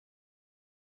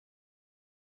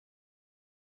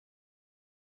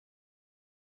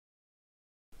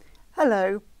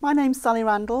Hello, my name's Sally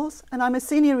Randalls and I'm a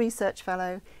Senior Research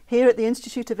Fellow here at the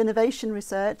Institute of Innovation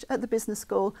Research at the Business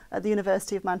School at the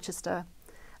University of Manchester.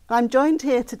 I'm joined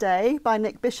here today by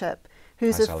Nick Bishop,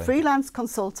 who's Hi, a Sally. freelance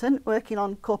consultant working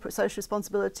on corporate social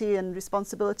responsibility and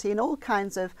responsibility in all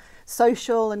kinds of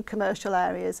social and commercial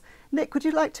areas. Nick, would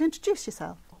you like to introduce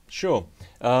yourself? Sure.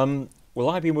 Well,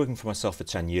 I've been working for myself for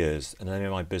 10 years, and the name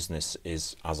of my business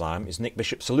is Nick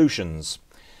Bishop Solutions.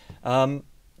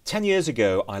 10 years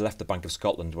ago, I left the Bank of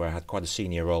Scotland, where I had quite a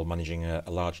senior role managing a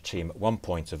large team at one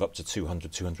point of up to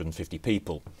 200, 250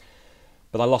 people.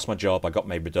 But I lost my job, I got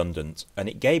made redundant, and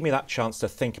it gave me that chance to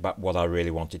think about what I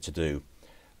really wanted to do.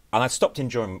 And I stopped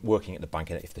enjoying working at the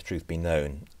bank, if the truth be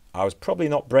known. I was probably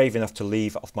not brave enough to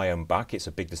leave off my own back. It's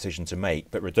a big decision to make,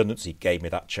 but redundancy gave me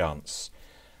that chance.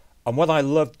 And what I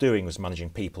loved doing was managing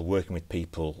people, working with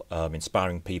people,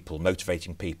 inspiring people,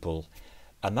 motivating people.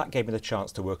 And that gave me the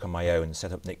chance to work on my own and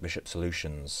set up Nick Bishop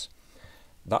Solutions.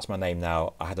 That's my name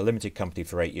now. I had a limited company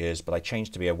for 8 years, but I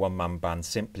changed to be a one-man band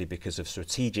simply because of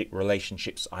strategic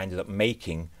relationships I ended up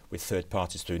making with third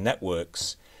parties through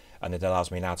networks, and it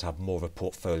allows me now to have more of a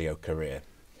portfolio career.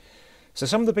 So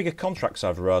some of the bigger contracts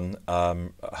I've run,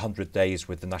 100 days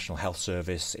with the National Health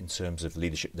Service in terms of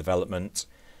leadership development,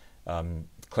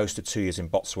 close to 2 years in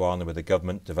Botswana with the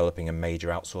government developing a major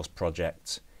outsourced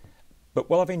project. But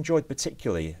what I've enjoyed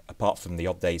particularly, apart from the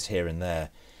odd days here and there,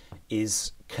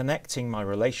 is connecting my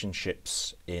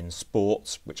relationships in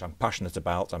sports, which I'm passionate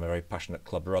about. I'm a very passionate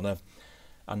club runner,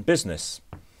 and business.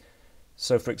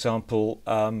 So, for example,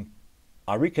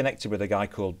 I reconnected with a guy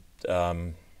called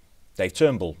Dave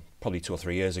Turnbull probably 2 or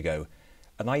 3 years ago,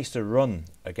 and I used to run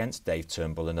against Dave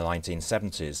Turnbull in the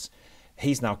 1970s.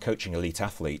 He's now coaching elite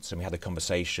athletes, and we had a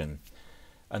conversation.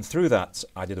 And through that,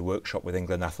 I did a workshop with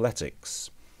England Athletics.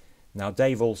 Now,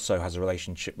 Dave also has a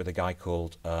relationship with a guy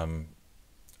called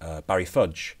Barry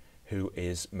Fudge, who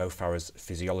is Mo Farah's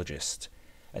physiologist.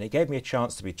 And it gave me a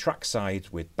chance to be trackside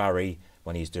with Barry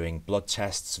when he's doing blood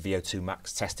tests, VO2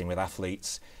 max testing with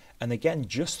athletes. And again,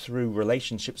 just through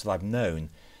relationships that I've known,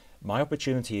 my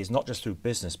opportunity is not just through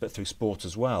business, but through sport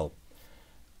as well.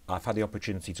 I've had the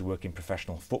opportunity to work in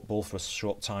professional football for a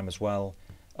short time as well.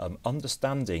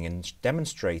 Understanding and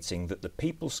demonstrating that the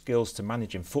people skills to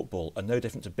manage in football are no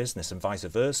different to business and vice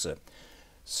versa.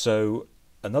 So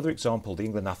another example, the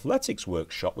England Athletics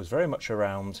workshop was very much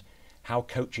around how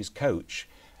coaches coach.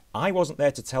 I wasn't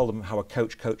there to tell them how a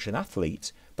coach coaches an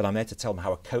athlete, but I'm there to tell them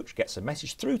how a coach gets a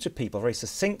message through to people very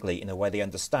succinctly in a way they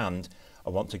understand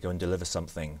and want to go and deliver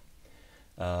something.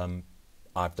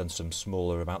 I've done some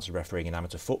smaller amounts of refereeing in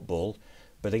amateur football,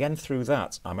 but again through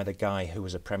that I met a guy who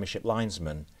was a Premiership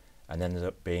linesman and ended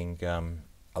up being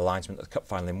a linesman at the Cup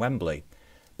final in Wembley.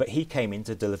 But he came in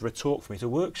to deliver a talk for me, to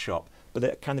workshop. But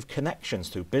the kind of connections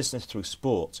through business, through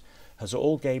sport, has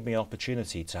all gave me an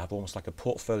opportunity to have almost like a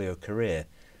portfolio career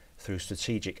through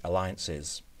strategic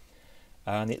alliances.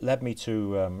 And it led me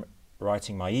to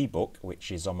writing my ebook,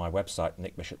 which is on my website,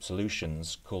 Nick Bishop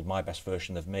Solutions, called My Best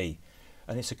Version of Me.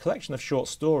 And it's a collection of short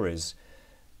stories,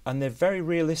 and they're very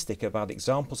realistic about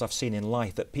examples I've seen in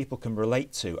life that people can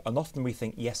relate to. And often we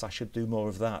think, yes, I should do more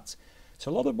of that.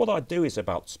 So a lot of what I do is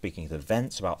about speaking at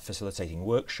events, about facilitating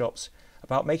workshops,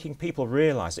 about making people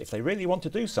realise that if they really want to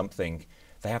do something,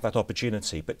 they have that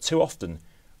opportunity. But too often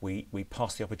we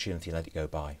pass the opportunity and let it go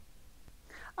by.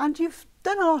 And you've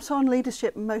done a lot on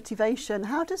leadership and motivation.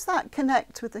 How does that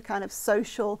connect with the kind of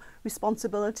social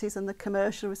responsibilities and the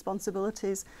commercial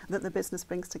responsibilities that the business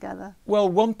brings together? Well,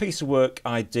 one piece of work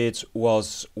I did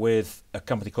was with a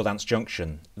company called Ants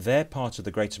Junction. They're part of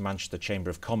the Greater Manchester Chamber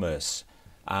of Commerce,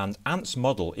 and Ants'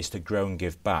 model is to grow and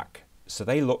give back. So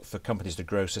they look for companies to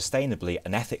grow sustainably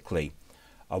and ethically.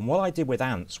 And what I did with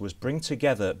Ants was bring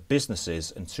together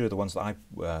businesses, and two of the ones that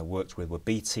I worked with were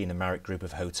BT and the Marriott Group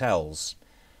of Hotels.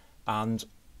 And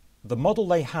the model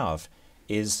they have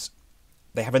is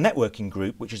they have a networking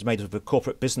group which is made up of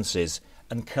corporate businesses,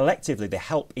 and collectively they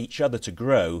help each other to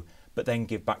grow but then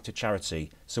give back to charity.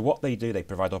 So what they do, they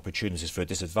provide opportunities for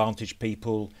disadvantaged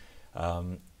people,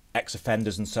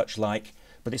 ex-offenders and such like.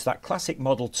 But it's that classic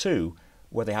model too,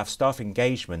 where they have staff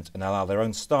engagement and allow their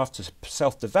own staff to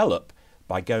self-develop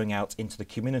by going out into the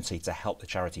community to help the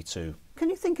charity too. Can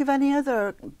you think of any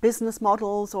other business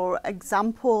models or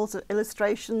examples or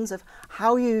illustrations of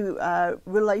how you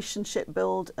relationship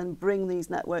build and bring these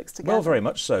networks together? Well, very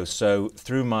much so. So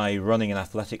through my running and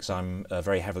athletics, I'm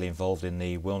very heavily involved in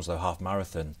the Wilmslow Half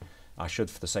Marathon. I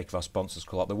should, for the sake of our sponsors,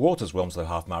 call it the Waters Wilmslow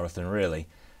Half Marathon, really.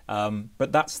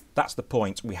 But that's the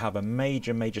point. We have a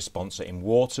major sponsor in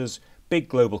Waters, big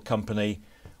global company.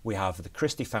 We have the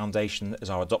Christie Foundation as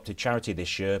our adopted charity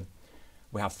this year.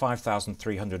 We have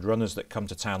 5,300 runners that come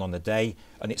to town on the day,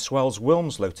 and it swells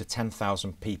Wilmslow to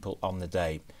 10,000 people on the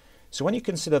day. So when you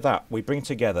consider that, we bring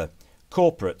together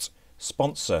corporate,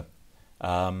 sponsor,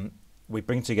 we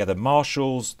bring together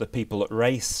marshals, the people at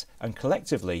race, and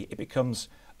collectively it becomes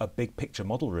a big picture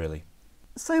model, really.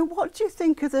 So what do you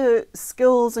think are the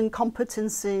skills and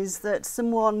competencies that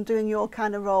someone doing your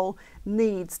kind of role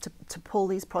needs to pull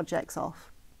these projects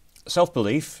off?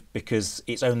 Self-belief, because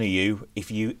it's only you.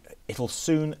 It'll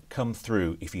soon come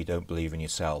through if you don't believe in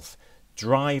yourself.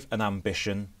 Drive and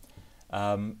ambition,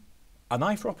 an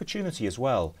eye for opportunity as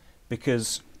well,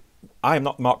 because I am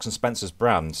not Marks and Spencer's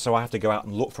brand, so I have to go out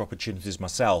and look for opportunities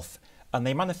myself, and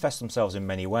they manifest themselves in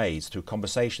many ways, through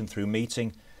conversation, through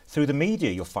meeting, through the media.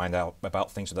 You'll find out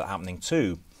about things that are happening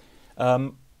too.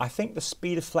 I think the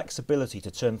speed of flexibility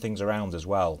to turn things around as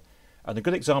well, and a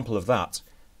good example of that,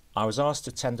 I was asked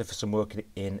to tender for some work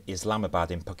in Islamabad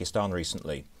in Pakistan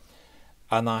recently,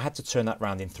 and I had to turn that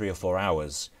around in 3 or 4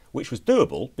 hours, which was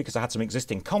doable because I had some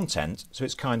existing content, so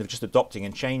it's kind of just adopting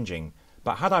and changing.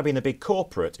 But had I been a big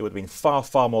corporate, it would have been far,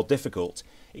 far more difficult.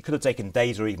 It could have taken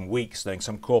days or even weeks, knowing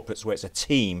some corporates where it's a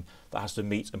team that has to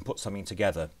meet and put something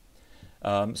together.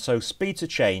 So speed to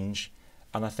change,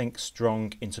 and I think strong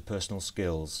interpersonal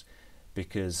skills,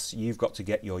 because you've got to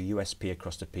get your USP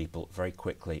across to people very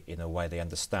quickly in a way they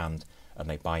understand and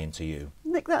they buy into you.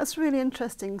 Nick, that's really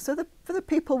interesting. So for the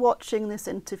people watching this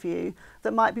interview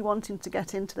that might be wanting to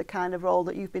get into the kind of role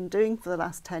that you've been doing for the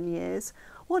last 10 years,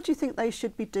 what do you think they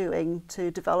should be doing to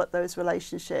develop those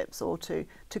relationships or to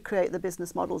create the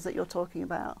business models that you're talking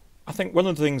about? I think one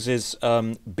of the things is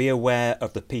be aware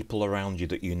of the people around you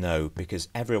that you know, because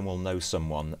everyone will know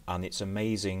someone, and it's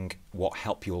amazing what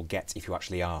help you'll get if you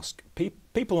actually ask.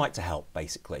 People like to help,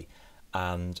 basically,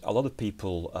 and a lot of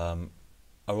people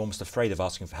are almost afraid of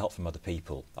asking for help from other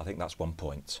people. I think that's one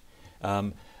point.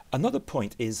 Another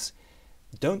point is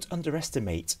don't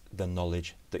underestimate the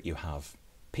knowledge that you have.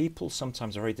 People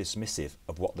sometimes are very dismissive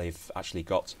of what they've actually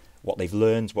got, what they've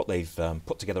learned, what they've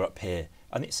put together up here.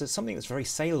 And it's something that's very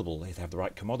saleable if they have the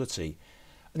right commodity.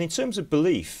 And in terms of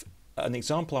belief, an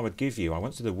example I would give you, I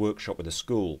went to the workshop with a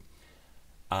school,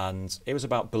 and it was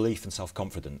about belief and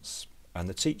self-confidence. And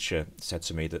the teacher said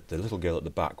to me that the little girl at the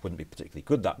back wouldn't be particularly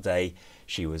good that day.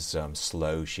 She was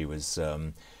slow. She was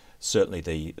certainly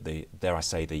dare I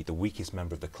say, the weakest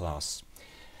member of the class.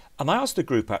 And I asked the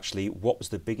group actually what was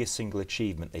the biggest single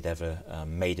achievement they'd ever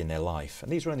made in their life.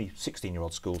 And these were only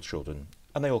 16-year-old school children,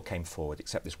 and they all came forward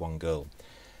except this one girl.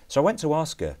 So I went to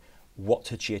ask her what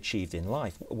had she achieved in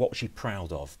life, what was she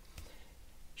proud of.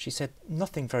 She said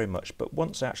nothing very much, but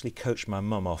once I actually coached my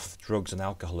mum off drugs and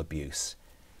alcohol abuse.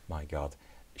 My God,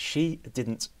 she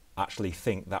didn't actually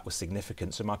think that was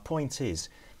significant. So my point is,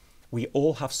 we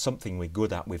all have something we're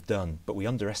good at, we've done, but we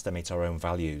underestimate our own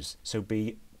values. So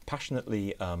be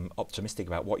passionately optimistic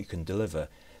about what you can deliver.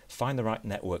 Find the right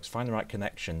networks, find the right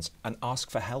connections, and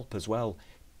ask for help as well.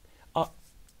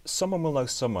 Someone will know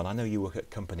someone. I know you work at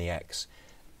Company X.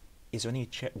 Is there any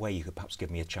way you could perhaps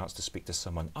give me a chance to speak to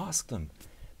someone? Ask them,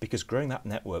 because growing that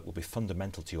network will be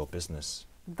fundamental to your business.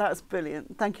 That's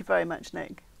brilliant. Thank you very much,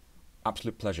 Nick.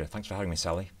 Absolute pleasure. Thanks for having me,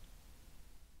 Sally.